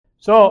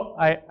So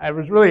I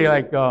was really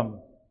like, I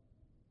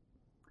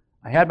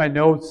had my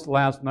notes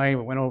last night.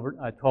 We went over,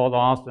 I told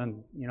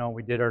Austin,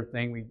 we did our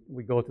thing.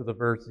 We go through the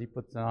verses, he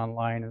puts it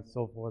online and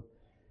so forth.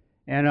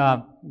 And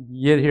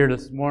you get here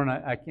this morning,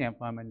 I can't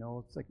find my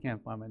notes.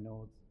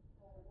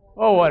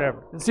 Oh,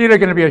 whatever. It's either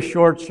going to be a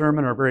short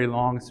sermon or a very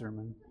long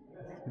sermon.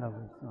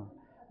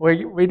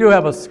 We do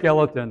have a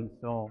skeleton,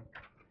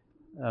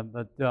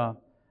 but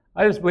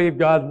I just believe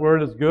God's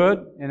Word is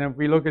good. And if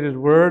we look at His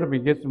Word and we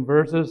get some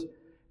verses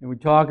and we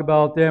talk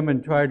about them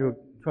and try to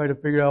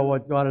figure out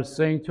what God is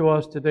saying to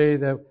us today,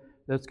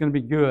 that's going to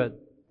be good.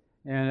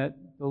 And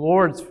the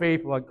Lord's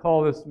faithful. I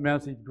call this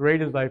message,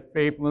 Great is Thy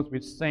Faithfulness. We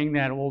sang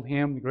that old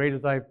hymn, Great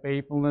is Thy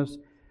Faithfulness.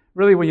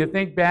 Really, when you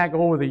think back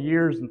over the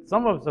years, and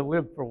some of us have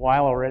lived for a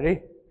while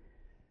already,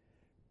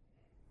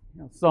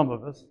 some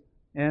of us,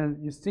 and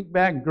you think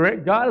back,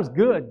 God is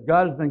good.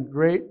 God has been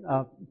great,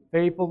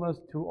 faithfulness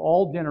to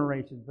all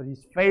generations, but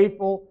He's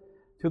faithful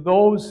to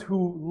those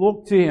who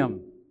look to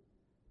Him.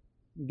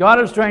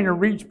 God is trying to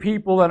reach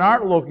people that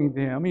aren't looking to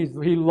Him.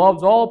 He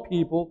loves all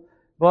people,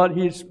 but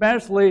He is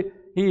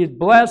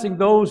blessing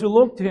those who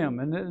look to Him.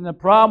 And the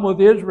problem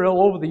with Israel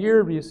over the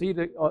years, you see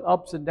the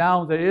ups and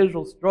downs that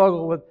Israel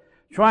struggled with,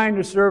 trying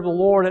to serve the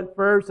Lord at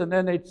first, and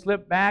then they'd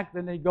slip back,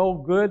 then they'd go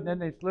good, and then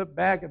they'd slip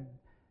back.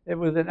 It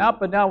was an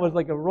up and down. It was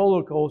like a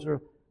roller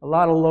coaster, a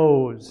lot of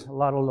lows.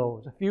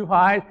 A few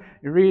highs.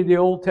 You read the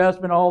Old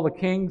Testament, all the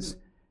kings,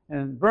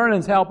 and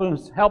Vernon's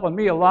helping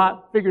me a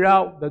lot figure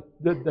out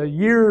the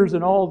years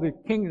and all the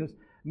kingdoms.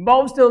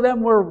 Most of them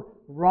were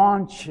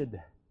wretched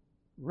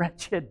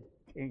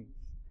kings.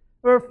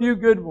 There were a few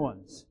good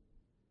ones.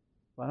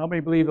 But how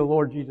many believe the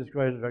Lord Jesus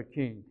Christ is our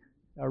King,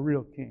 our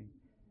real King?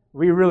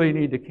 We really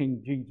need the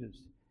King Jesus.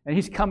 And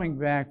He's coming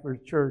back for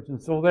His church.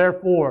 And so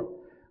therefore,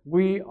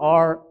 we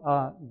are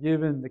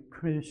given the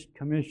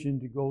commission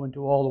to go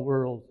into all the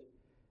world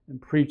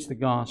and preach the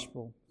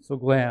gospel. So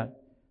glad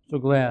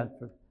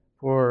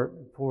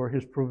for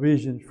His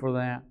provisions for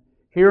that.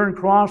 Here in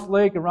Cross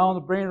Lake, around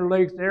the Brainerd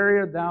Lakes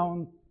area,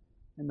 down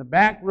in the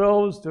back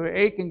roads to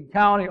Aiken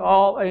County,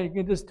 you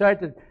can just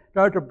start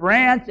to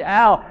branch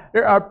out.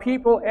 There are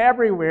people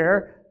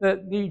everywhere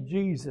that need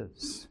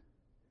Jesus.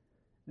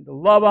 And to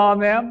love on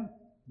them,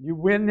 you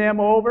win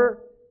them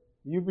over,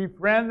 you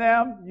befriend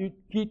them, you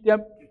treat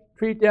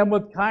them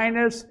with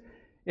kindness,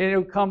 and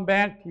it'll come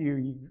back to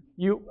you.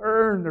 You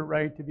earn the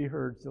right to be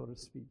heard, so to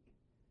speak.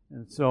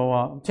 And so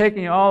I'm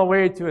taking you all the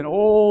way to an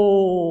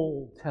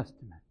Old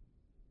Testament.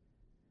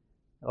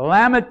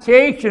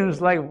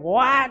 Lamentations, like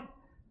what?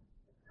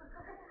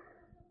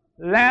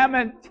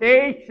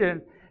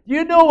 Lamentation. Do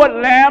you know what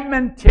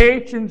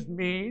lamentations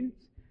means?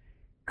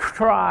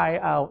 Cry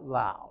out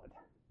loud.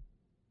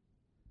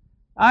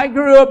 I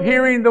grew up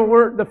hearing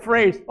the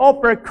phrase,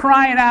 for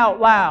crying out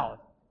loud.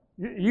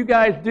 You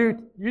guys do.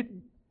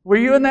 Were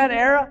you in that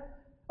era?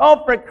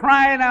 For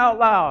crying out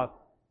loud.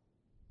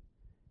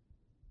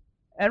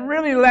 And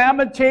really,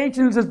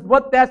 Lamentations is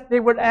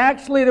there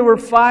were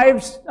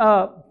 5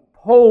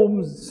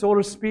 poems, so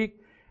to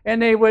speak,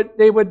 and they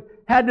would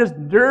had this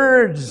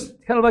dirge,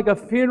 kind of like a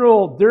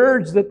funeral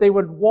dirge, that they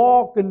would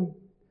walk and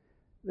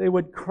they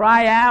would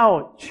cry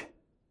out.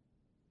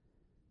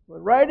 But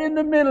right in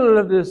the middle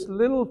of this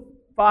little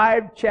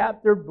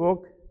 5-chapter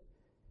book,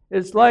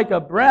 it's like a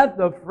breath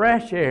of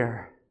fresh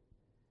air.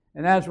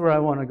 And that's where I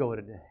want to go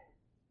today.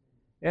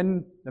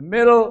 In the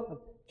middle of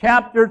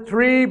chapter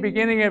 3,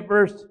 beginning at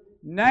verse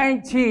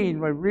 19,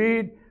 we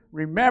read,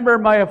 "Remember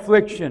my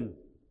affliction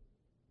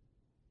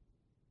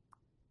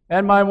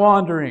and my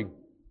wandering,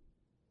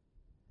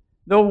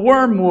 the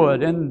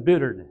wormwood and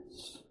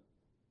bitterness.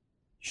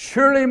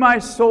 Surely my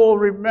soul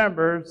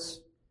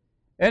remembers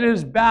and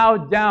is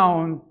bowed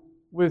down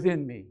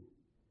within me.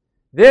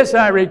 This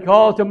I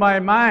recall to my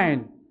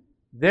mind,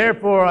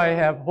 therefore I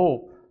have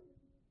hope.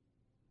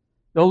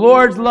 The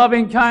Lord's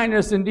loving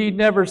kindness indeed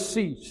never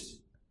cease,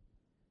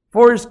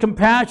 for His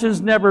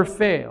compassions never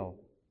fail.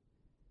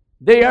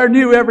 They are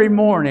new every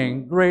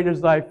morning, great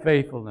is Thy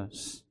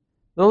faithfulness.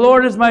 The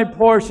Lord is my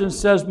portion,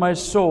 says my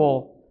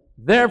soul,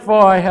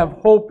 therefore I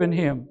have hope in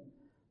Him.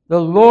 The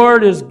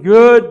Lord is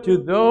good to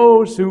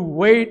those who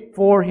wait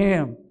for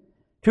Him,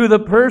 to the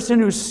person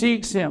who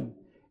seeks Him.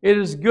 It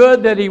is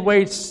good that he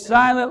waits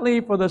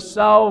silently for the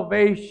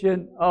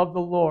salvation of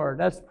the Lord."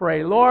 Let's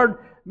pray. Lord,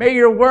 may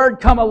Your Word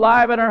come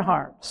alive in our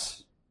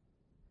hearts.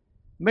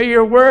 May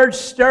Your Word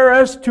stir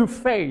us to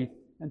faith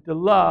and to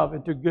love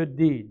and to good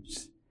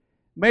deeds.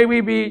 May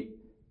we be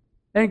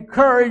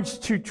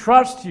encouraged to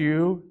trust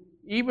You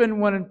even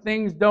when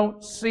things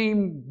don't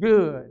seem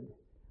good,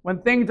 when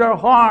things are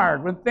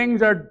hard, when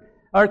things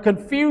are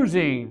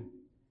confusing,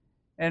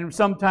 and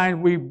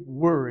sometimes we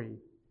worry.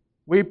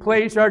 We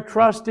place our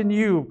trust in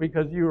You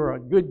because You are a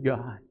good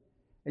God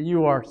and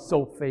You are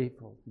so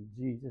faithful. In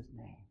Jesus'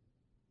 name,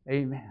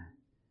 amen.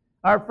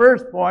 Our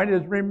first point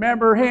is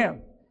remember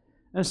Him.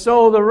 And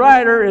so the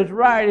writer is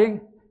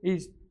writing,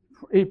 he's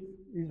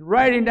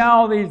writing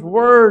down these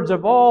words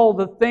of all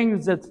the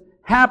things that's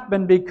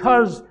happened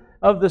because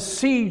of the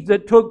siege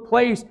that took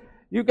place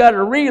You got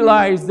to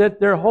realize that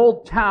their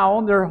whole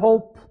town, her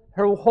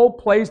whole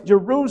place,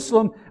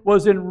 Jerusalem,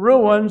 was in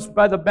ruins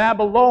by the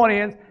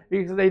Babylonians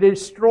because they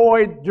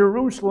destroyed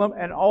Jerusalem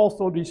and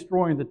also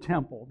destroying the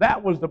temple.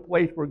 That was the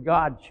place where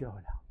God showed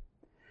up.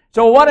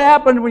 So what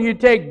happens when you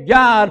take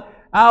God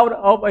out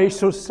of a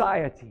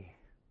society?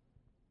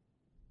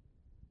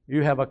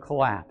 You have a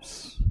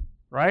collapse,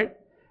 right?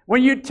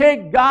 When you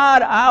take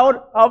God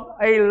out of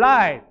a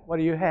life, what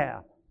do you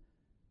have?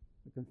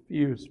 A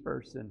confused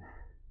person,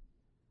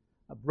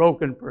 a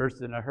broken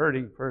person, a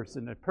hurting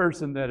person, a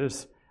person that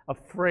is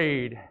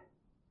afraid.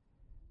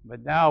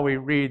 But now we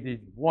read these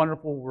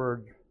wonderful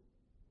words.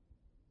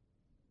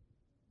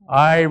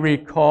 I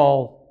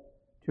recall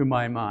to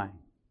my mind.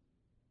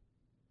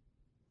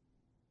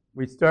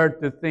 We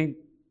start to think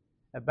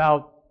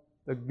about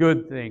the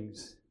good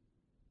things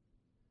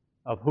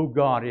of who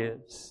God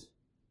is.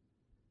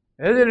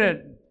 Isn't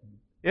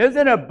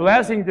it a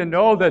blessing to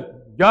know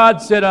that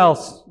God said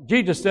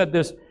Jesus said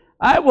this,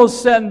 I will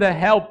send the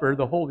Helper,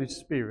 the Holy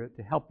Spirit,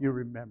 to help you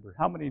remember.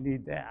 How many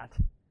need that?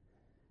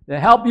 To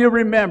help you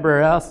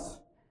remember us.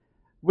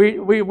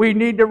 We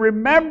need to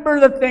remember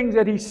the things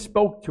that He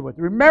spoke to us.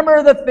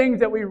 Remember the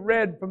things that we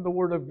read from the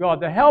Word of God.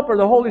 The Helper,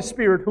 the Holy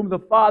Spirit, whom the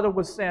Father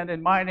will send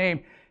in my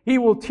name, He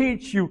will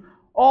teach you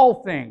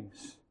all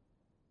things.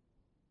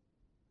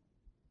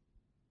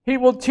 He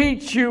will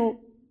teach you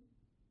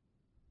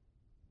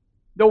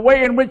the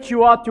way in which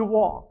you ought to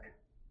walk.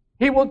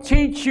 He will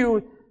teach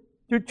you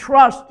to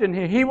trust in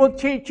Him. He will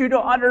teach you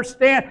to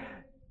understand.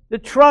 The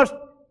trust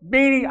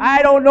meaning,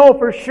 I don't know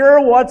for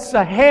sure what's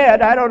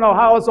ahead. I don't know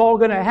how it's all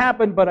going to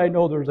happen, but I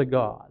know there's a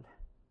God.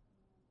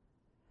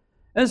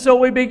 And so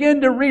we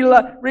begin to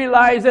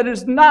realize that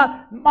it's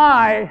not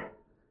my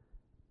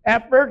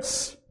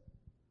efforts.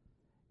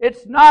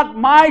 It's not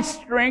my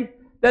strength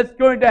that's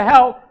going to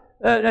help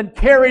and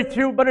carry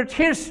through, but it's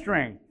His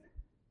strength.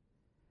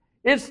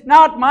 It's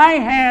not my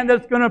hand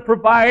that's going to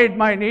provide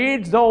my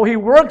needs, though He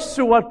works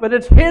through us, but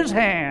it's His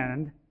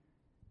hand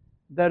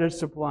that is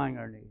supplying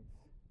our needs.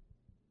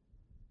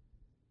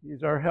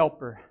 He's our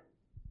helper.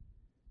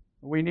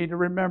 We need to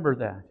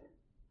remember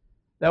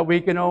that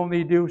we can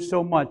only do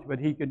so much, but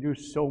He can do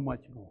so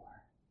much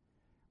more.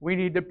 We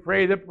need to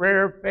pray the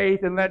prayer of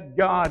faith and let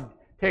God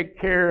take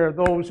care of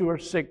those who are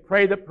sick.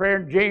 Pray the prayer,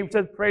 James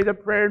says, pray the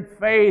prayer in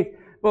faith,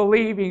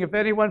 believing. If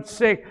anyone's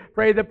sick,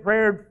 pray the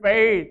prayer in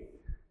faith,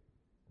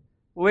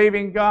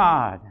 believing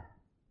God,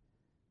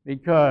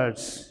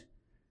 because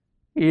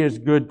He is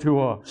good to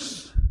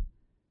us.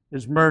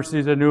 His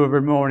mercies are new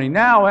every morning.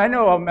 Now, I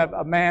know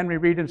a man we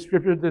read in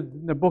Scripture,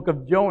 in the book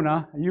of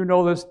Jonah. You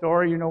know this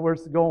story. You know where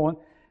it's going.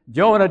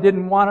 Jonah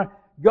didn't want to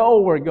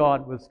go where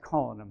God was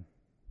calling him.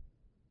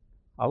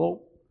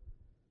 Hello?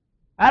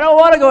 I don't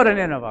want to go to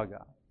Nineveh,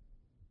 God.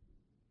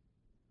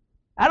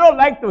 I don't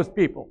like those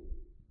people.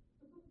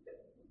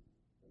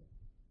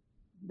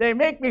 They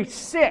make me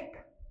sick.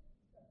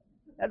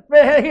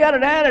 He had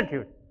an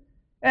attitude.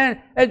 And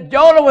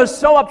Jonah was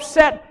so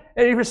upset,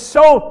 and he was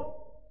so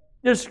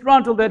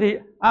disgruntled that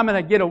I'm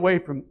going to get away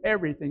from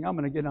everything. I'm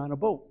going to get on a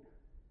boat.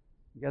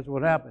 And guess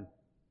what happened?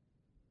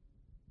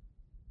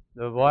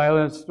 The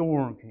violent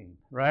storm came,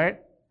 right?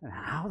 And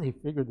how they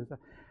figured this out.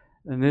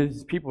 And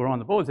these people were on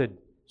the boat said,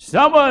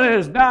 someone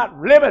is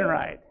not living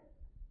right.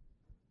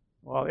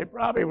 Well, they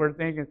probably were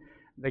thinking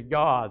the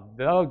gods,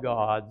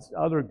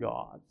 other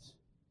gods.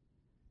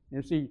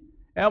 You see,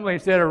 Emily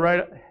said it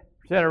right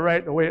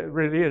the way it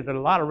really is. There's a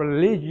lot of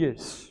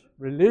religious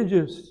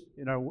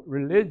in our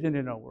religion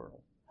in our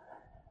world,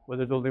 where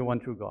there's only one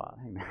true God.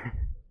 Amen.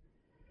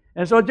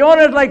 And so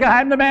Jonah's like,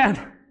 I'm the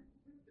man.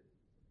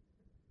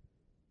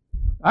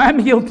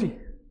 I'm guilty.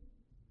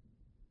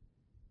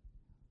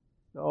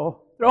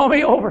 So throw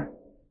me over.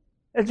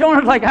 And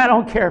Jonah's like, I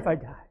don't care if I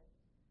die.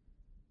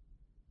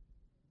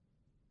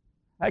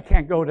 I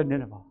can't go to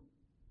Nineveh.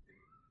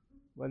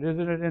 But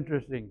isn't it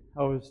interesting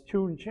how his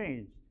tune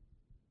changed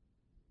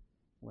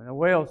when a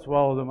whale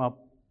swallowed him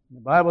up?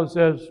 The Bible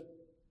says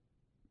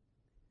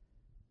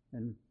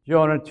in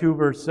Jonah 2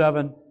 verse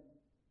 7,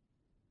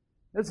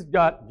 this has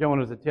got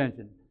Jonah's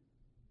attention.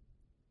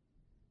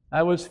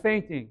 I was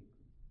fainting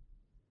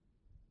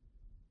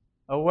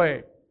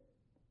away.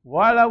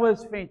 While I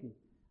was fainting,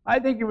 I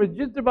think he was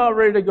just about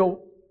ready to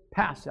go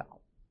pass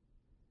out.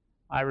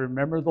 I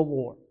remember the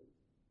Lord.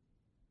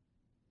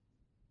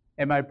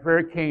 And my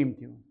prayer came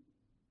to him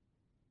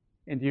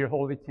into your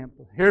holy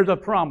temple. Here's a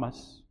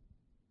promise.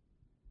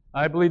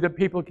 I believe that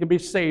people can be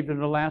saved in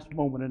the last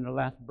moment, in the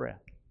last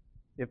breath,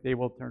 if they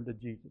will turn to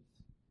Jesus.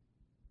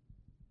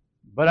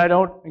 But I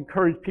don't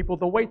encourage people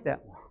to wait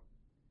that long.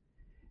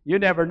 You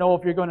never know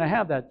if you're going to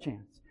have that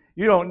chance.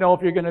 You don't know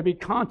if you're going to be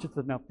conscious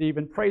enough to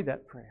even pray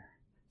that prayer.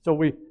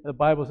 So the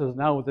Bible says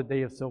now is the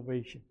day of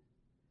salvation.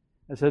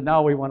 It says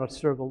now we want to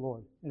serve the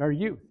Lord in our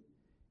youth.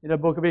 In the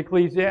book of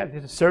Ecclesiastes,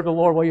 it says serve the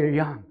Lord while you're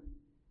young.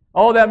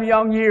 All them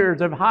young years,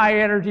 them high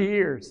energy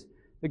years,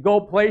 to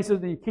go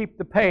places and you keep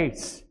the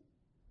pace.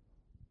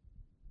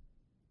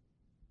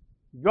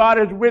 God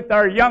is with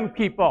our young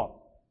people.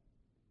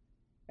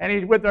 And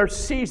He's with our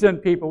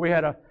seasoned people. We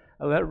had a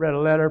read a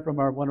letter from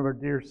one of our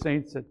dear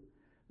saints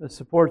that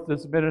supports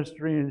this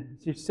ministry, and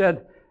she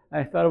said,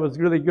 I thought it was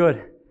really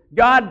good,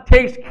 God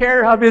takes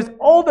care of His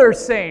older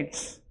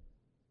saints.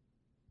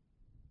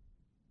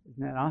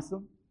 Isn't that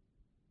awesome?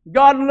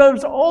 God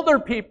loves older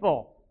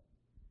people.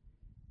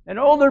 And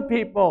older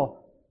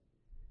people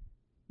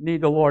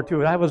need the Lord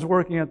too. I was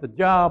working at the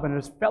job, and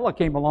this fellow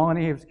came along,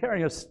 and he was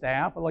carrying a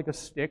staff, like a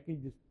stick. He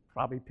just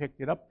probably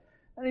picked it up.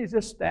 And he's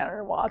just standing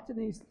there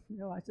watching.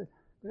 I said,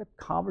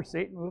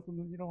 conversating with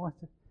him, I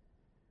said,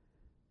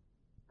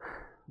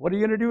 what are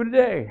you going to do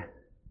today?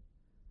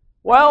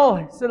 Well,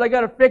 he said, I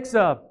got to fix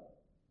a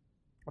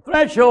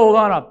threshold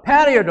on a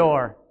patio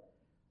door.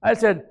 I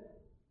said,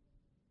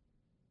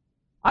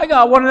 I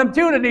got one of them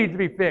too that needs to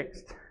be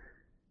fixed.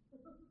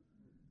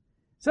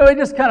 So we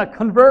just kind of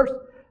conversed.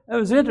 It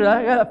was interesting.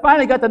 I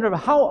finally got the nerve.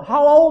 How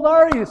old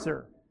are you,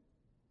 sir?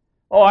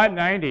 Oh, I'm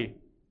 90.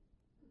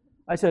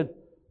 I said,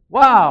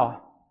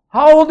 wow,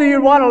 how old do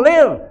you want to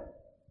live?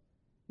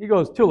 He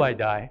goes, till I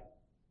die.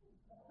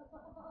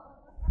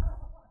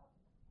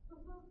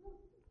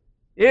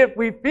 If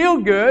we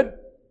feel good,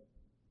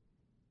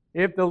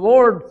 if the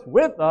Lord's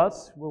with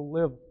us, we'll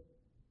live,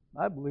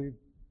 I believe,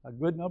 a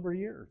good number of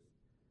years.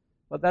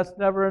 But that's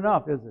never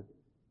enough, is it?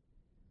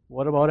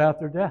 What about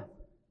after death?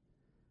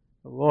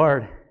 The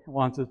Lord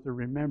wants us to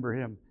remember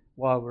Him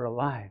while we're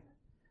alive.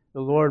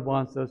 The Lord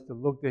wants us to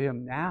look to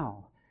Him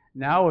now.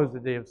 Now is the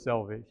day of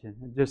salvation.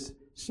 And just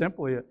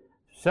simply,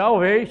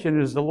 salvation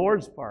is the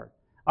Lord's part.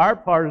 Our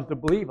part is to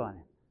believe on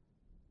Him.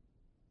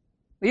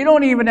 You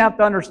don't even have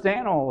to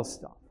understand all this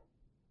stuff.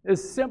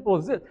 As simple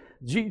as this.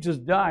 Jesus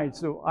died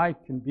so I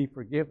can be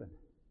forgiven.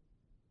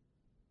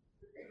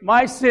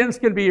 My sins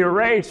can be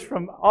erased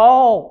from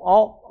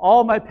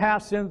all my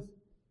past sins.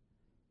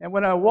 And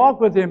when I walk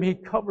with Him, He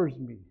covers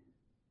me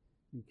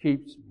and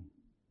keeps me.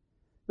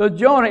 So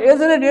Jonah,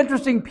 isn't it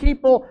interesting?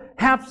 People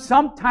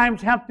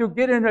sometimes have to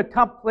get in a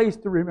tough place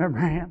to remember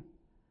Him.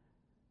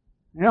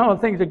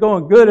 Things are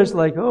going good. It's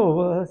like, oh,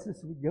 well,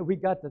 we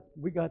got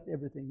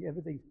everything.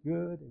 Everything's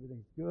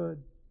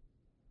good.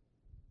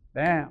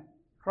 Bam.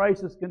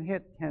 Crisis can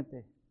hit, can't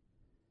they?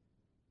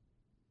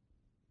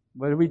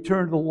 But we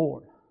turn to the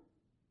Lord.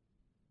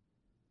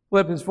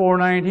 Philippians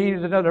 4:19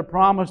 is another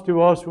promise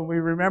to us when we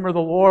remember the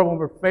Lord, when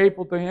we're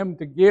faithful to Him,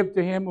 to give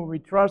to Him, when we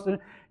trust in Him.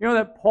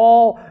 That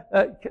Paul,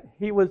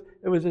 it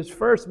was his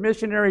first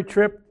missionary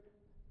trip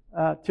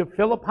to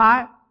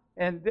Philippi,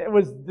 and it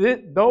was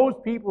those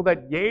people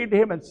that gave to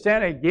him and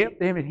sent a gift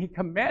to him, and he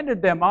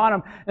commended them on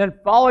him. And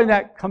following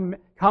that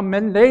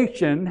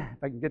commendation,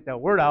 if I can get that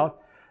word out,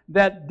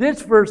 that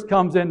this verse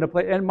comes into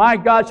play, and my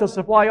God shall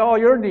supply all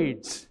your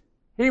needs.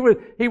 He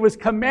was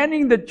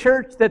commending the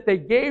church that they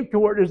gave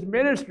toward His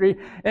ministry,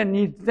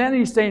 and then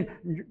he's saying,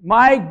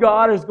 my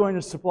God is going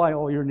to supply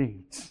all your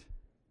needs.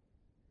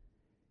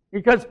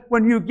 Because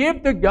when you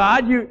give to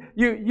God,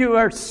 you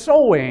are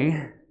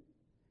sowing,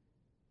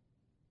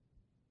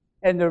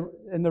 and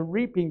the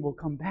reaping will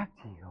come back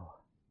to you.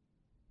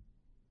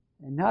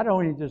 And not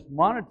only just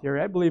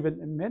monetary, I believe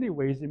in many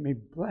ways it may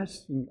be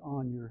blessing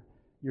on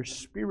your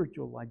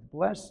spiritual life,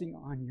 blessing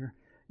on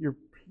your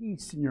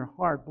peace in your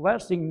heart,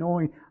 blessing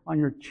knowing on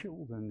your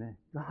children that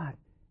God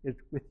is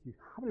with you.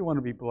 How many want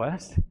to be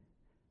blessed?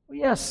 Well,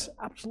 yes,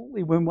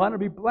 absolutely. We want to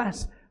be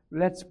blessed.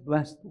 Let's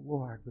bless the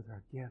Lord with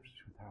our gifts,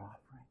 with our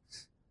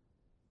offerings.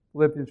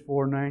 Philippians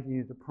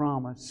 4:19 is a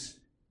promise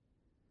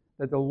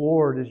that the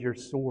Lord is your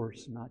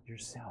source, not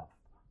yourself.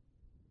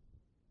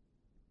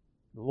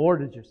 The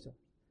Lord is yourself.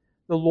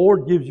 The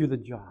Lord gives you the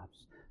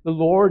jobs. The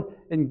Lord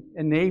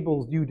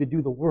enables you to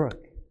do the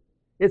work.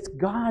 It's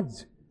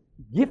God's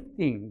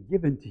gifting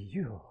given to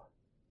you.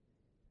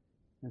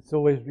 And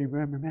so as we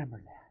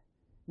remember that.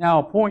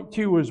 Now, point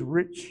 2 is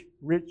rich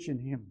in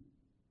Him.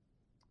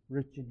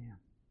 Rich in Him.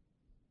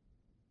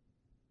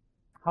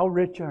 How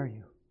rich are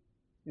you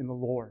in the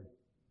Lord?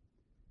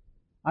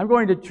 I'm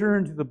going to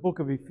turn to the book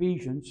of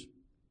Ephesians.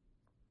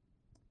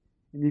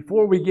 And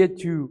before we get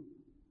to,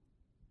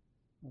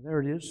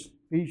 there it is,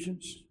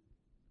 Ephesians.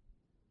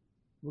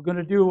 We're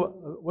going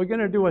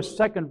to do a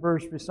second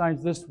verse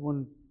besides this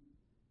one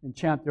in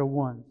chapter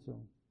 1. So,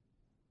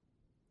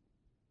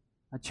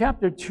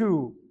 chapter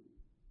 2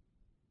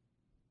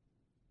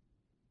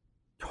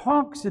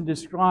 talks and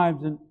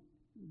describes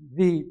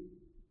the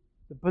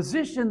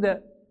position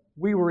that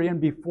we were in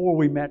before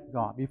we met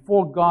God,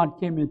 before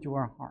God came into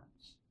our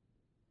hearts.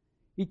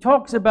 He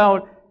talks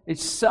about a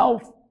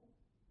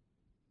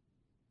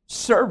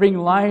self-serving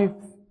life.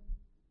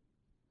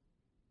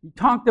 He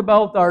talked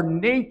about our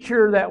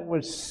nature that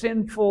was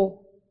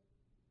sinful.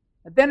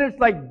 And then it's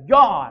like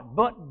God,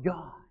 but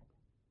God.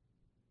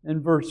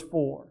 In verse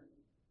 4.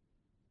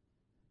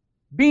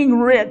 Being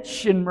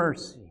rich in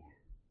mercy.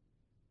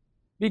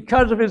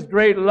 Because of His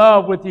great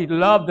love with He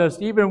loved us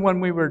even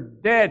when we were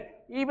dead,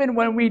 even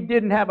when we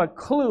didn't have a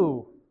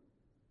clue.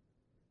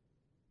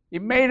 He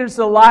made us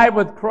alive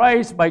with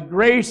Christ. By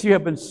grace you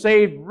have been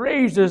saved,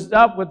 raised us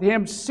up with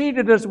Him,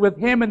 seated us with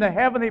Him in the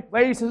heavenly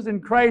places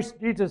in Christ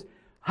Jesus.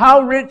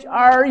 How rich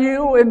are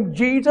you in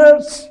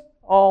Jesus?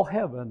 All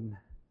heaven.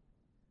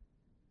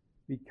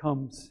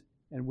 becomes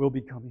and will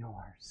become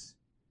yours.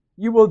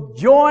 You will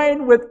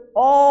join with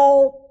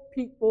all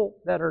people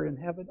that are in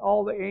heaven,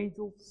 all the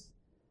angels.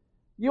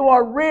 You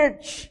are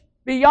rich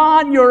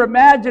beyond your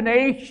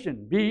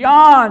imagination,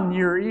 beyond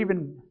your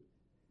even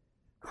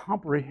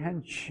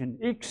comprehension,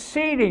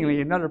 exceedingly,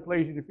 another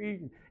place in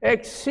Ephesians,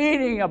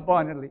 exceeding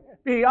abundantly,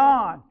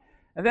 beyond.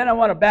 And then I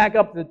want to back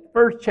up the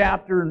first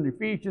chapter in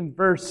Ephesians,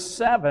 verse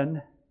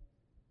 7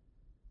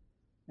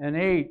 and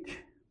 8.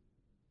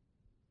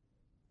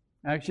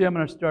 Actually, I'm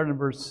going to start in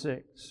verse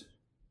 6.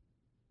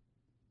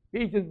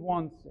 Ephesians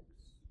 1:6.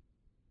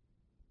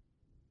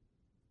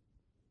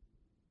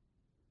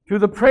 To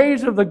the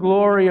praise of the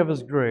glory of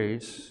His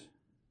grace,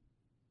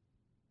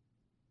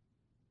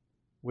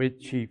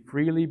 which He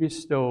freely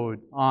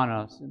bestowed on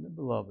us in the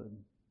Beloved.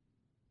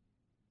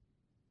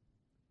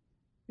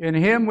 In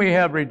Him we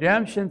have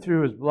redemption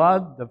through His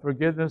blood, the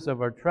forgiveness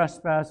of our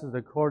trespasses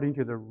according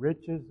to the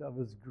riches of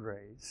His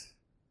grace,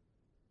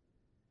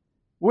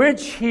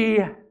 which He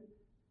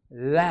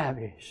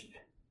lavished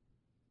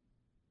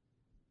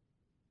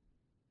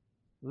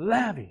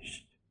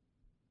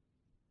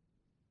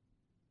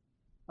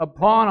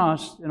upon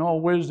us in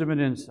all wisdom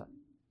and insight.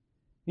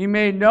 He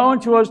made known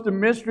to us the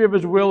mystery of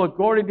His will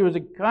according to His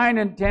kind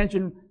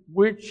intention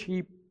which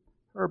He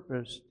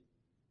purposed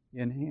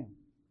in Him.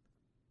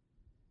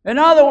 In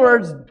other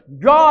words,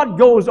 God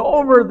goes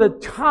over the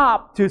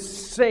top to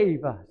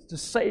save us, to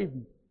save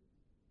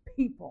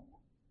people.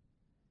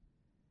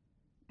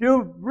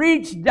 To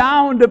reach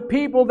down to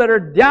people that are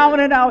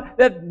down and out,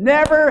 that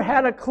never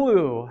had a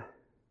clue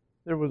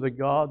there was a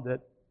God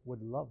that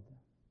would love them.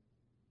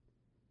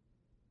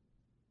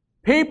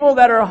 People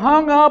that are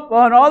hung up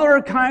on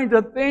other kinds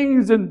of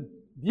things and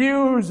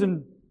views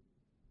and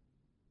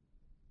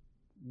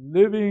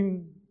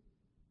living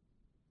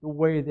the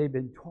way they've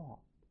been taught.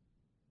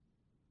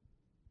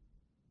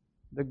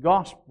 The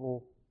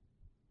gospel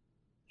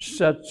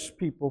sets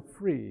people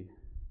free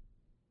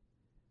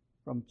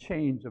from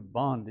chains of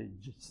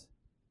bondages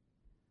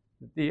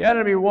that the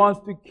enemy wants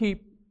to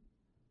keep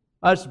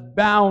us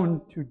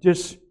bound to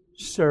just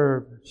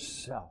serve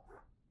self.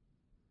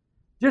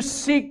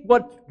 Just seek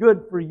what's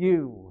good for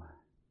you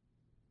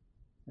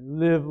and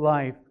live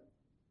life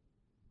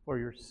for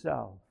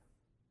yourself.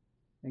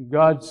 And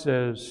God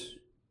says,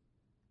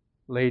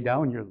 lay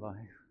down your life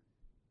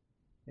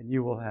and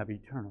you will have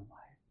eternal life.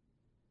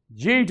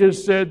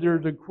 Jesus said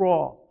there's a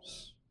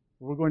cross.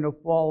 We're going to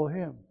follow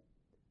Him.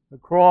 The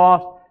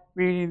cross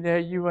meaning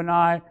that you and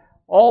I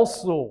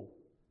also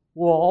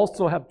will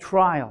have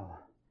trial.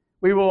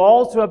 We will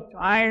also have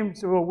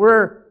times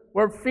where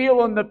we're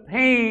feeling the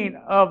pain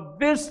of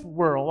this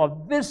world,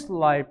 of this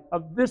life,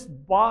 of this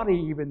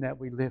body even that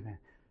we live in.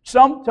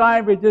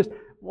 Sometimes we just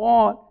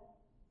want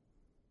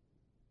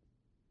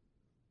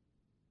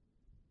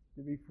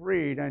to be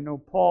freed. I know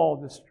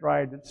Paul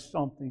described it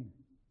something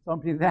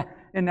that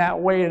in that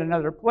way in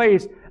another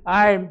place.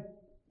 I'm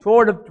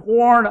sort of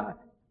torn.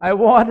 I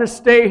want to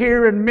stay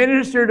here and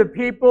minister to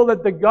people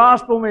that the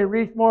gospel may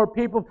reach more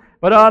people.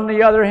 But on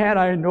the other hand,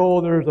 I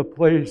know there's a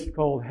place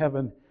called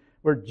heaven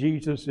where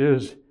Jesus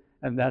is,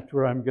 and that's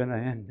where I'm going to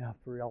end up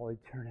for all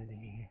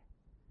eternity.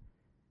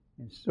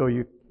 And so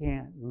you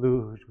can't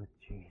lose with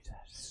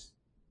Jesus.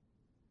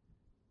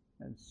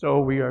 And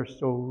so we are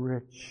so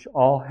rich.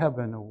 All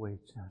heaven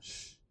awaits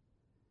us.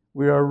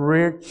 We are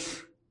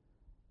rich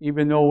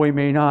even though we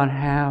may not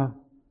have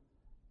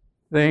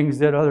things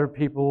that other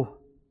people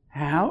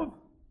have.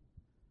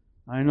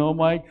 I know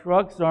my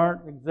trucks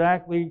aren't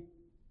exactly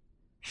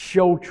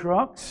show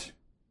trucks.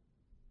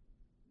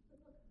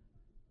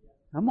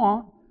 Come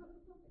on.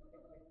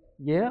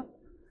 Yeah.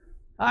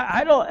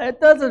 I don't,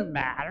 it doesn't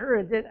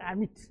matter.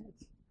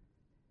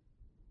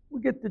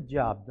 We get the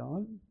job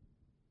done.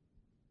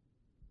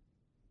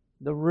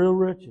 The real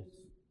riches.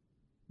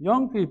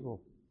 Young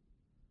people.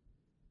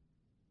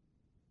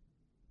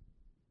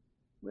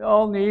 We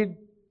all need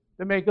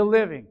to make a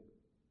living.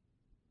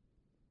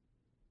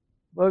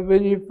 But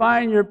when you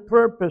find your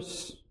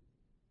purpose,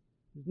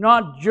 it's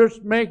not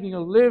just making a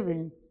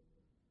living,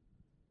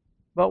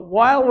 but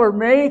while we're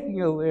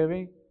making a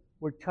living,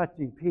 we're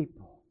touching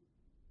people.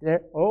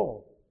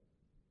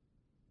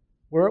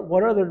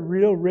 What are the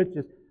real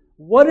riches?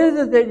 What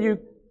is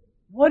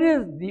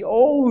the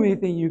only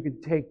thing you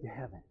can take to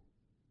heaven?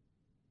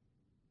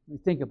 You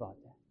think about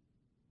that.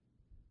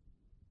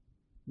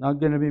 Not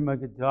going to be my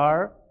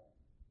guitar.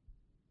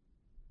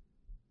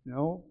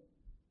 No.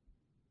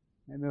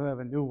 Maybe they'll have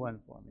a new one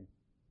for me.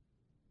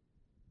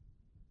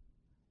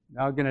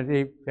 Not going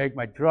to take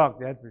my truck,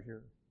 that's for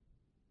sure.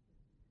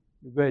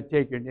 You're going to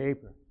take your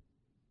neighbor.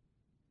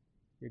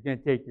 You're going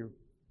to take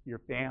your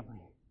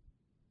family.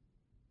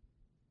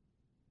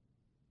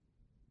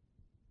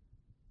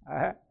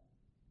 I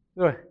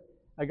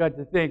got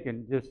to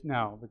thinking just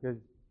now, because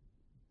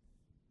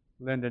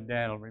Linda and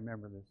Dan will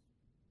remember this.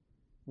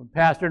 When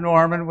Pastor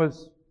Norman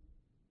was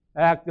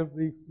active,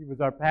 he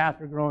was our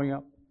pastor growing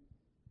up.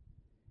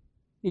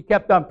 He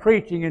kept on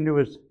preaching into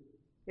his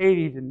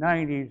 80s and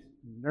 90s,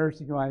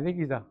 nursing home. I think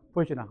he's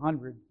pushing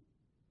 100.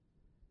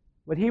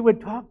 But he would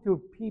talk to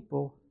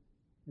people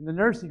in the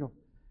nursing home.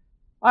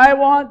 I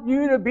want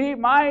you to be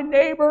my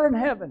neighbor in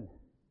heaven.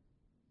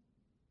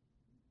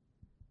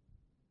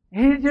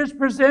 He just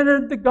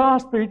presented the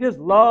gospel. He just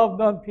loved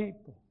on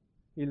people.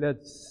 He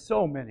led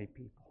so many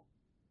people.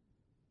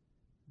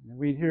 And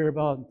we'd hear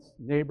about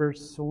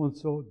neighbors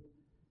so-and-so.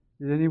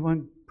 Did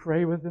anyone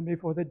pray with them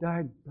before they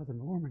died? Brother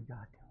Norman got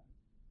to them.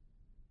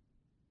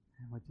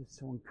 And it was just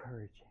so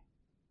encouraging.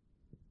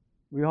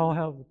 We all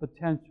have the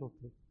potential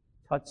to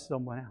touch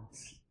someone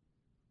else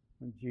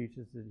when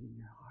Jesus is in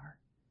your heart.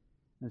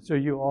 And so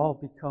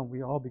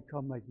we all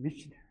become like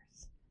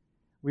missionaries.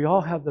 We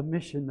all have the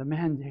mission, the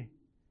mandate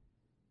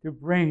to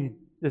bring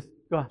this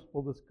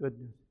gospel, this good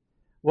news.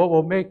 What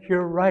will make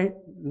your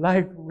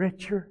life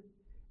richer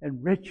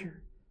and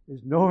richer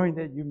is knowing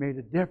that you made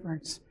a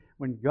difference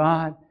when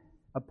God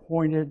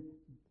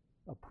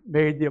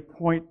made the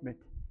appointment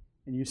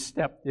and you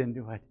stepped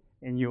into it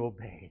and you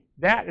obeyed.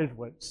 That is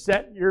what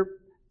set your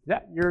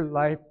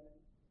life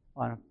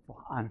on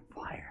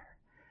fire.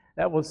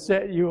 That will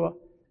set you up.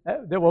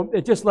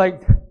 It just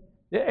like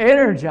it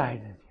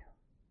energizes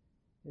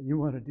you. And you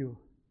want to do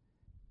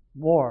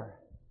more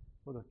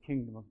for the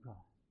kingdom of God.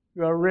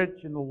 You are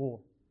rich in the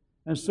Lord.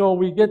 And so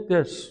we get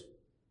this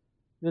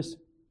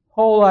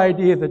whole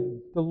idea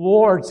that the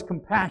Lord's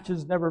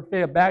compassions never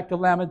fail. Back to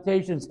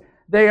Lamentations.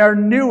 They are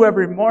new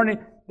every morning.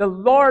 The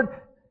Lord's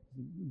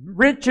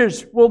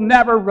riches will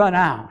never run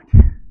out.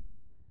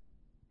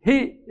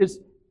 He is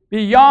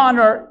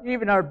beyond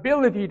even our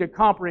ability to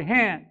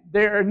comprehend.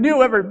 They are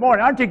new every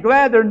morning. Aren't you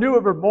glad they're new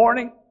every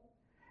morning?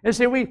 And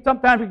see,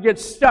 sometimes we get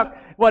stuck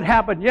what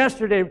happened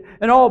yesterday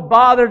and all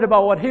bothered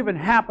about what even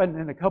happened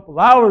in a couple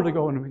hours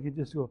ago, and we can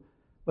just go,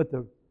 but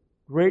the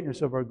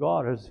greatness of our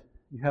God is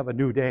you have a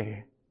new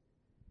day.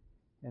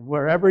 And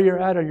wherever you're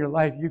at in your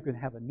life, you can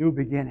have a new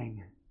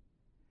beginning.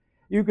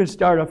 You can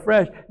start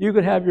afresh. You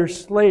can have your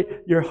slate,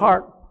 your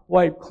heart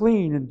wiped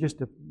clean in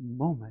just a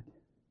moment.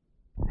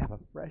 Have a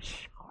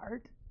fresh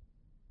heart.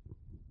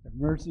 The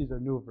mercies are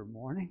new every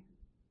morning.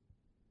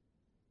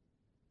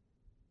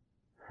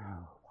 Oh,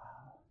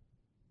 wow.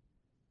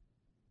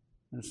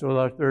 And so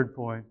our third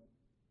point.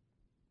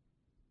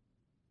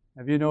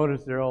 Have you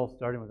noticed they're all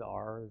starting with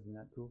R? Isn't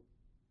that cool?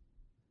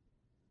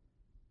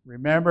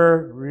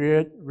 Remember,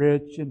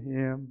 rich in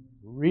Him,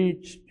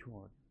 reach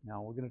toward.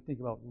 Now we're going to think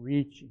about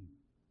reaching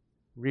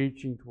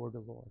toward the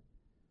Lord.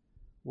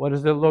 What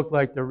does it look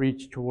like to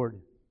reach toward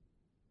Him?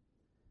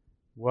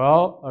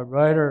 Well, our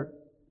writer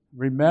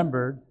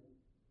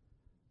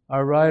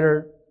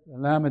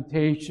in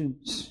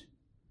Lamentations,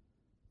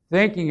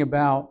 thinking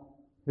about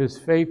His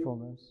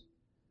faithfulness,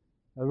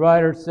 the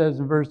writer says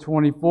in verse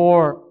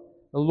 24,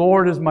 the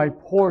Lord is my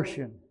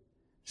portion,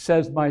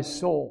 says my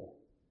soul.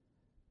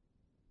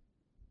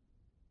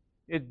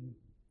 It's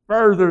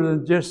further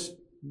than just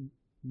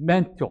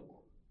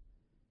mental.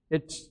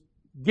 It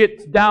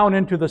gets down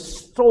into the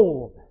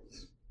soul of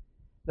us.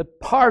 The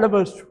part of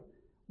us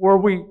where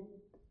we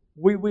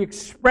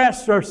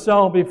express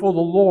ourselves before the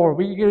Lord.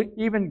 We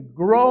even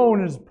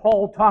groan, as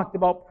Paul talked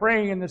about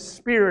praying in the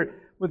Spirit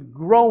with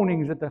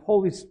groanings that the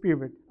Holy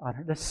Spirit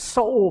uttered. The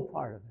soul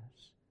part of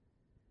us.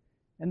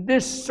 And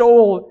this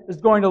soul is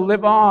going to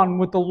live on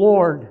with the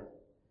Lord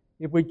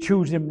if we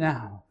choose Him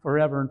now,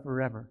 forever and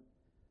forever.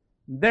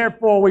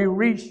 Therefore, we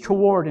reach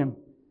toward Him.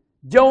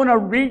 Jonah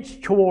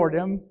reached toward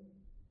Him.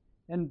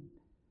 And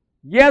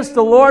yes,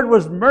 the Lord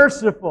was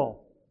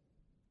merciful.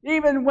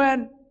 Even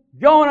when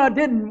Jonah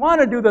didn't want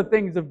to do the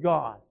things of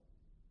God.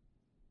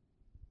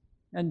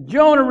 And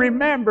Jonah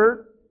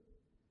remembered.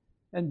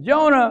 And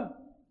Jonah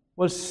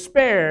was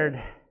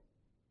spared.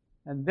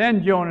 And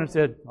then Jonah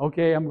said,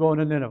 okay, I'm going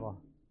to Nineveh.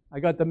 I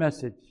got the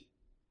message.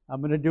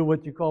 I'm going to do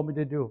what you called me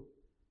to do.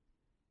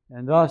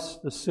 And thus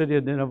the city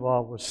of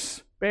Nineveh was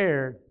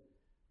spared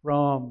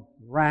from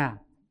wrath,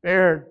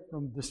 spared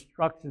from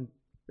destruction,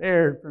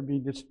 spared from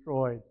being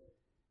destroyed.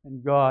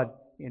 And God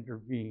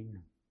intervened.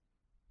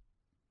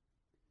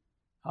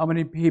 How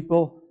many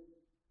people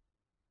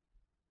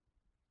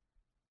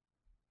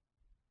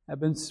have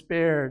been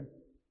spared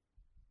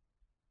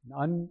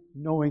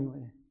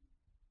unknowingly?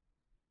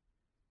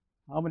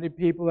 How many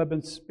people have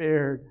been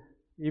spared?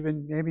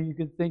 Even maybe you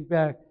can think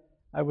back,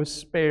 I was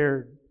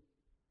spared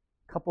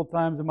a couple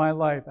times in my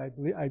life. I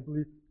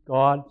believe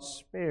God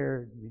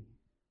spared me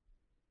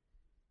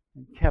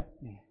and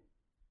kept me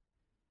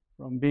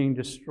from being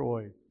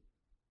destroyed.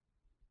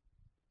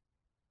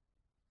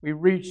 We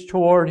reach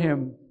toward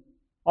Him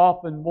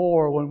often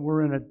more when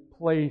we're in a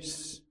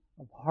place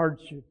of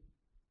hardship.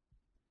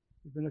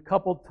 There's been a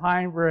couple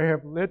times where I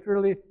have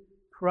literally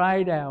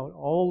cried out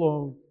all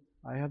alone.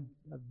 I have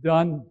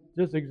done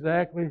just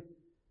exactly,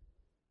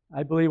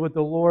 I believe, what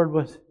the Lord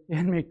was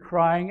in me,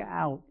 crying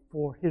out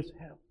for His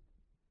help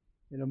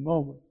in a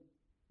moment.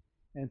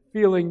 And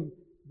feeling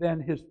then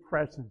His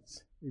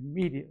presence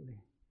immediately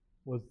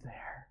was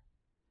there.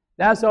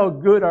 That's how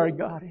good our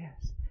God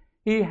is.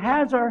 He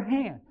has our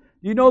hand.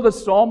 You know the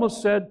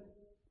psalmist said,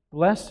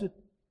 blessed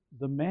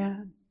the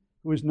man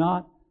who is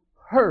not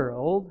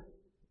hurled,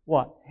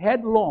 what?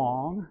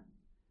 Headlong,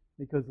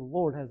 because the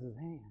Lord has His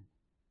hand.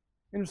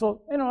 And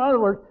so, in other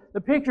words,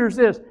 the picture is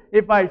this.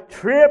 If I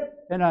trip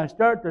and I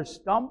start to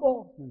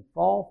stumble and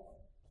fall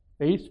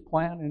face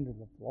plant into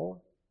the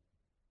floor,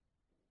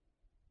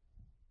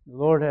 the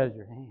Lord has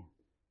your hand.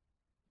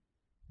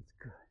 It's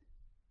good.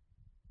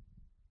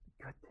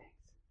 Good things.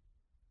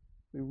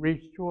 We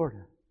reach toward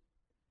Him.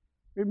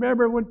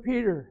 Remember when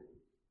Peter,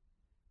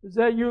 is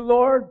that you,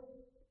 Lord?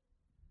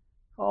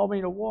 Call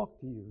me to walk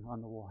to you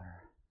on the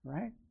water.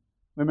 Right?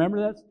 Remember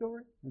that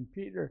story? And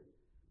Peter,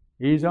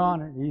 he's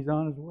on it. He's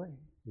on his way.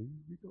 Here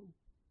we go.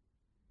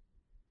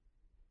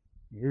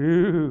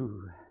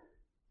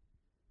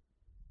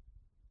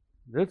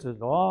 This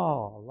is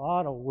all a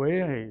lot of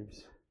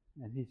waves.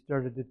 And he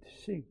started to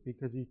sink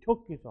because he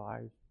took his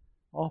eyes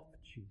off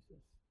Jesus.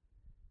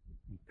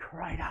 He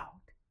cried out.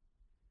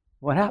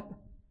 What happened?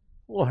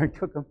 The Lord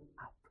took him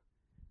up,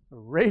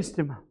 raised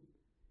him up.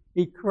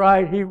 He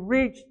cried. He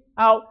reached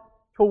out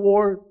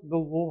toward the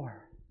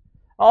Lord.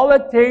 All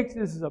it takes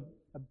is a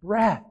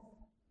breath,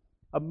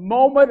 a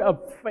moment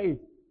of faith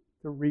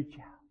to reach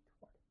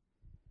out.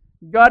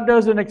 God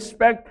doesn't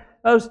expect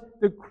us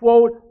to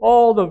quote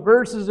all the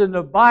verses in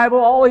the Bible.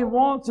 All He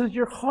wants is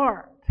your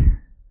heart.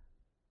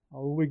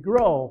 We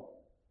grow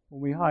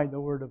when we hide the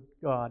Word of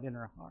God in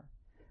our heart.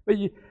 But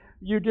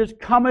you just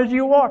come as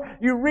you are.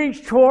 You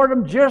reach toward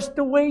Him just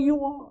the way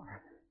you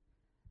are.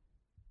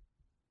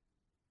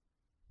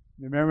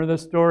 Remember the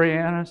story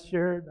Anna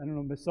shared? I don't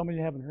know, but some of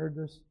you haven't heard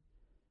this.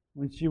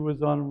 When she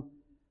was on,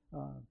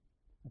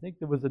 I think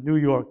there was a New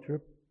York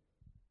trip.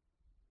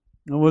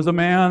 There was a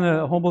man,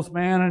 a homeless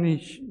man, and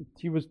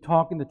he was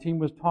talking, the team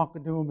was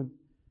talking to him,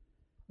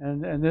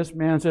 and this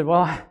man said,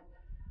 well,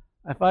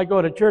 if I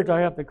go to church,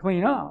 I have to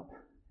clean up.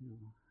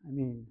 I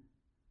mean,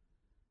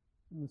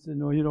 I said,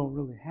 no, you don't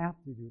really have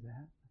to do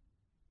that.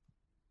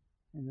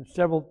 And there's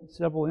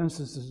several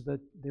instances that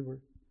they were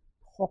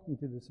talking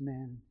to this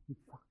man.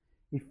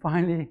 He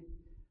finally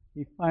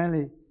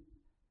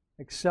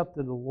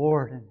accepted the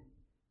Lord,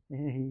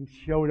 and he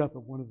showed up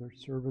at one of their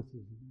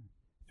services.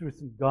 There was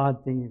some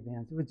God thing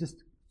events. It was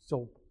just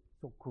so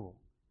cool.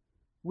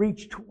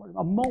 Reach toward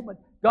a moment.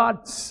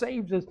 God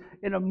saves us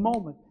in a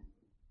moment.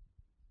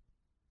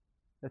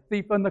 The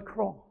thief on the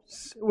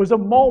cross. It was a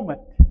moment.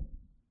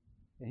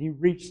 And he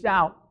reached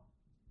out.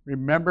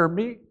 Remember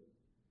me?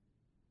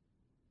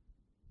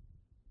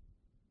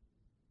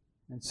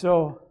 And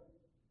so,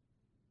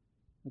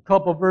 a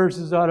couple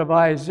verses out of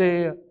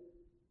Isaiah.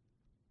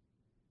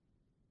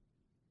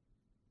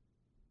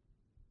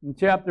 In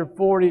chapter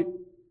 40,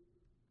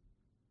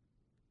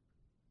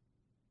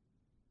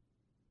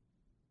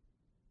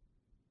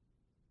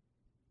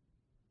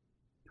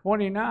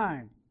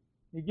 (29),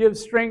 He gives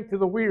strength to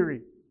the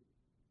weary.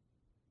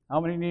 How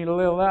many need a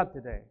little of that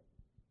today?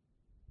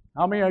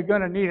 How many are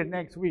going to need it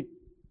next week?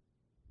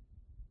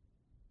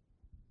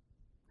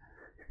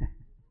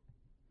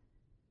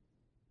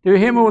 To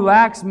him who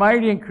lacks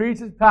might, He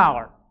increases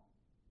power.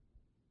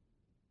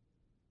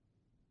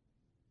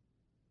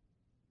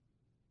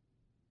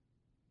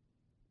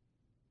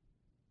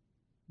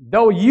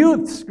 Though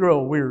youths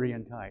grow weary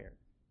and tired,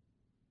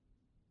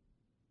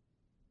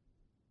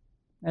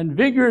 and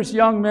vigorous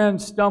young men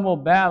stumble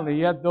badly,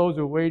 yet those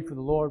who wait for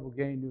the Lord will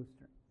gain new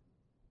strength.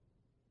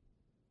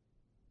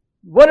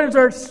 What is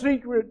our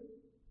secret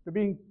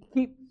to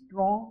keep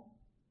strong?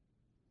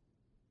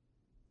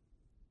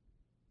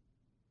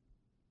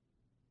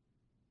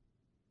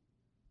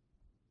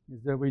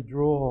 Is that we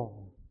draw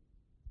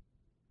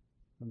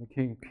from the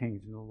King of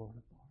Kings and the Lord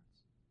of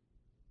Lords.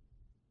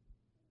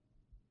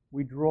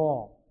 We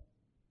draw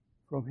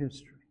from His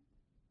strength.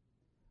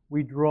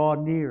 We draw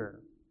near.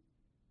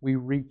 We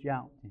reach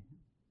out to Him.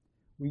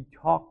 We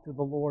talk to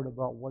the Lord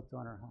about what's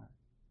on our heart.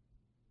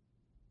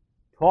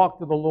 Talk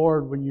to the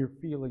Lord when you're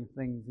feeling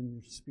things in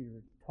your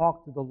spirit.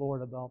 Talk to the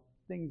Lord about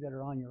things that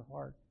are on your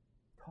heart.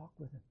 Talk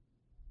with Him.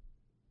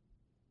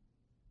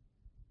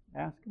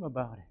 Ask Him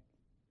about it.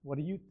 What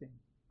do you think?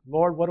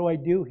 Lord, what do I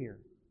do here?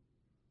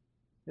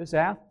 Just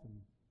ask Him.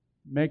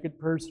 Make it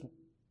personal.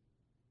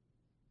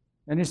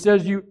 And He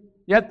says,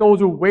 yet those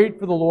who wait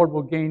for the Lord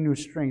will gain new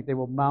strength. They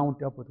will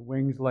mount up with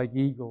wings like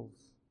eagles.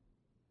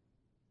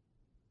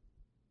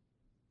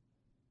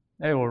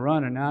 They will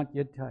run and not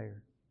get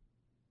tired.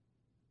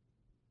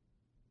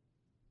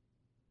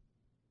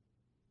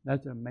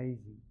 That's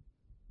amazing.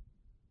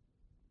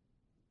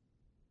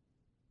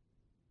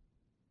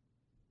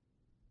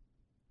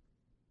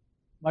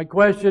 My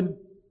question,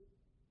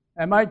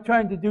 am I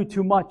trying to do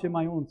too much in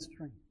my own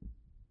strength?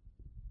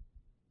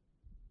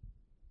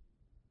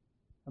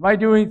 Am I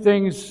doing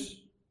things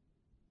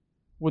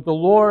with the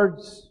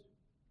Lord's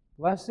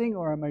blessing,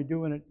 or am I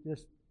doing it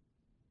just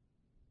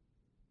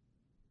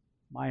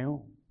my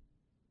own?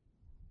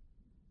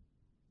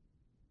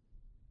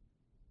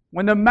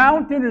 When the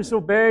mountain is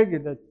so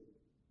big that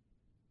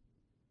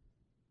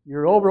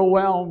you're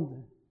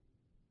overwhelmed,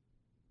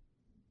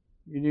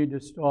 you need to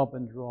stop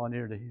and draw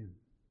near to Him.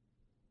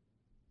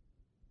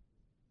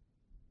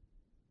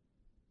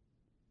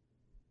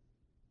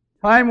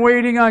 Time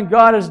waiting on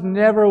God is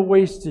never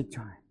wasted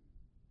time.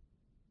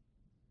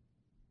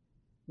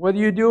 Whether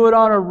you do it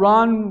on a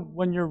run,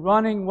 when you're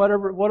running,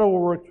 whatever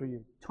works for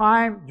you.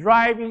 Time,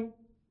 driving.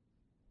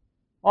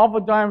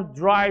 Oftentimes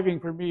driving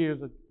for me is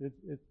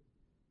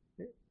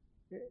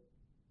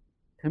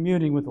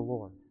communing with the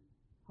Lord.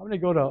 I'm going to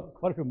go to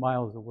quite a few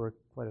miles to work,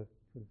 quite a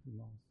few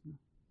miles.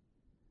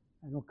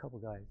 I know a couple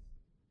guys.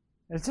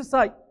 And it's just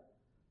like,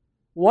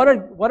 what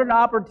an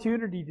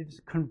opportunity to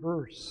just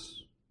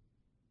converse.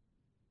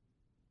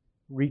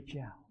 Reach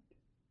out.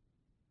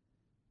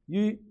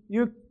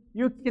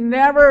 You can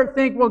never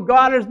think, well,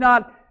 God is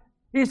not,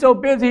 He's so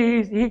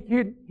busy,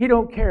 he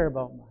don't care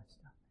about my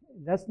stuff.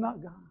 That's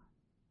not God.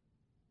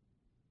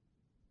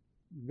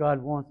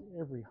 God wants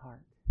every heart.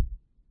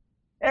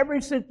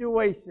 Every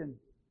situation.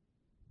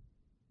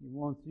 He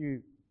wants you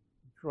to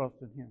trust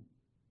in Him.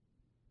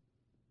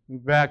 We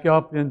back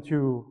up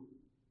into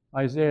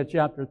Isaiah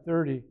chapter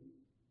 30.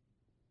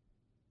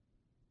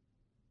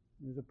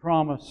 There's a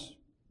promise.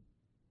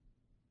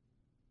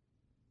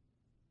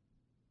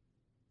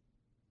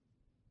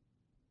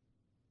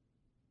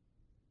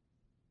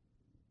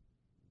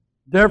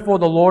 Therefore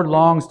the Lord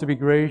longs to be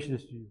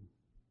gracious to you.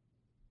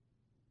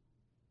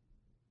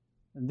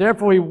 And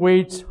therefore He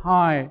waits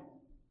on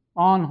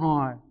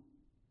high.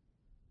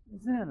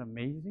 Isn't that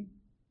amazing?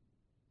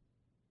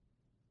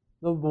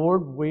 The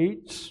Lord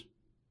waits.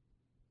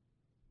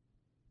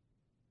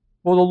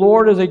 For the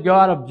Lord is a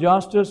God of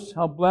justice.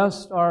 How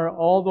blessed are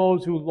all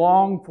those who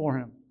long for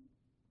Him.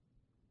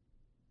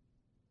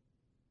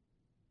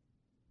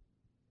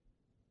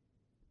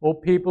 O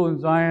people in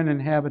Zion,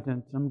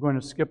 inhabitants. I'm going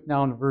to skip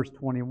down to verse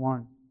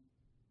 21.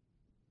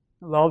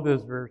 I love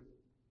this verse.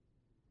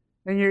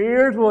 And your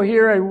ears will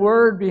hear a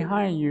word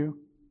behind you.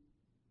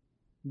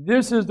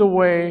 This is the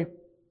way.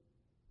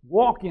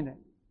 Walk in it.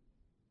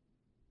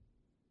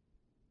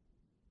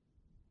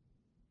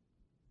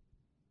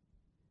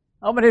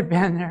 How many have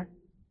been there?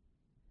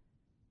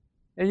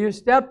 And you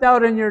stepped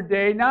out in your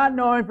day, not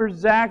knowing for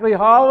exactly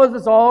how was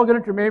this all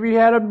going to. Maybe you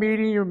had a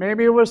meeting, or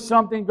maybe it was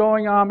something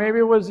going on. Maybe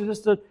it was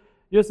just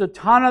a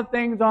ton of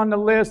things on the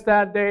list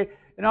that day.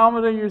 And all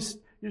of a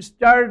sudden you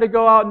started to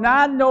go out,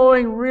 not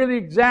knowing really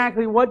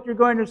exactly what you're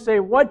going to say,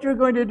 what you're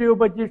going to do,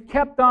 but you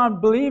kept on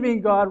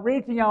believing God,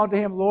 reaching out to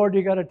Him. Lord,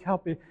 you got to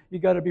help me. You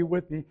got to be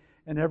with me.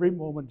 And every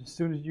moment, as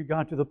soon as you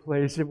got to the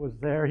place, it was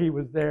there. He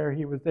was there.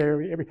 He was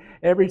there.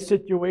 Every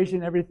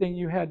situation, everything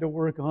you had to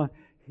work on,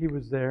 He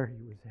was there.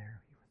 He was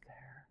there. He was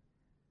there.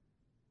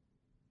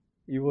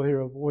 You will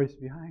hear a voice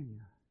behind you.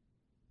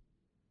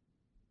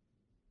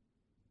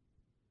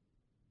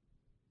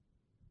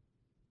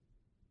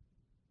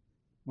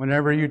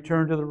 Whenever you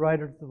turn to the right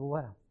or to the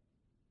left.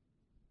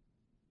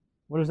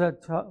 What does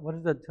that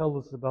tell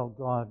us about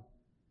God?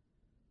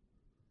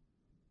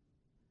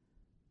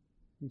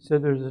 He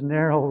said there's a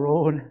narrow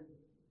road.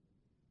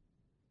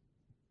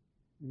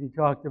 He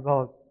talked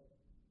about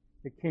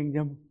the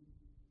kingdom.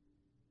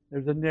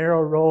 There's a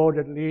narrow road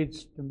that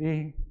leads to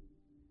me,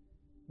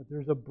 but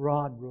there's a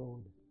broad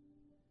road.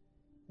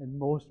 And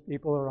most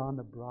people are on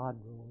the broad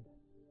road.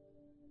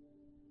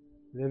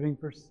 Living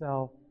for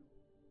self,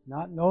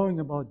 not knowing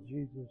about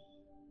Jesus.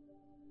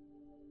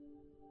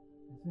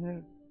 Isn't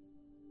it?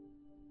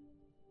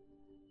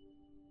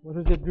 What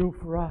does it do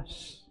for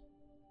us?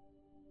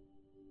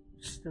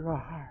 Stir our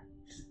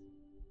hearts.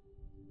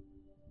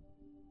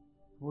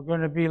 We're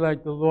going to be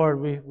like the Lord.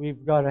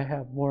 We've got to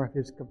have more of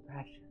His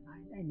compassion.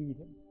 I need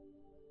Him.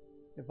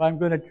 If I'm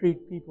going to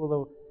treat people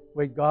the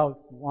way God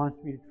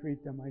wants me to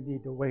treat them, I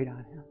need to wait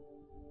on Him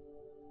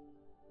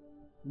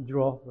and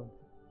draw from Him.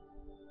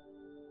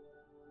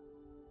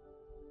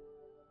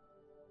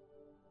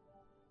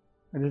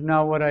 It is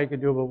not what I can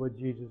do, but what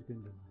Jesus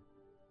can do.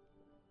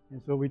 And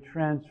so we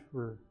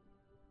transfer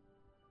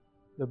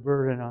the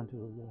burden onto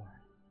the Lord.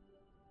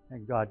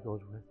 And God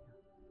goes with you.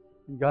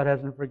 And God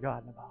hasn't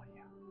forgotten about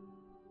you.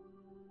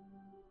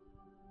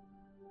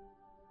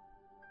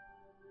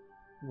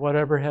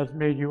 Whatever has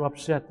made you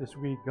upset this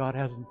week, God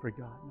hasn't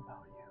forgotten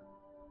about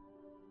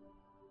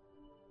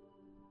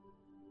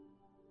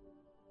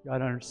you.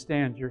 God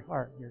understands your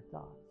heart and your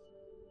thoughts.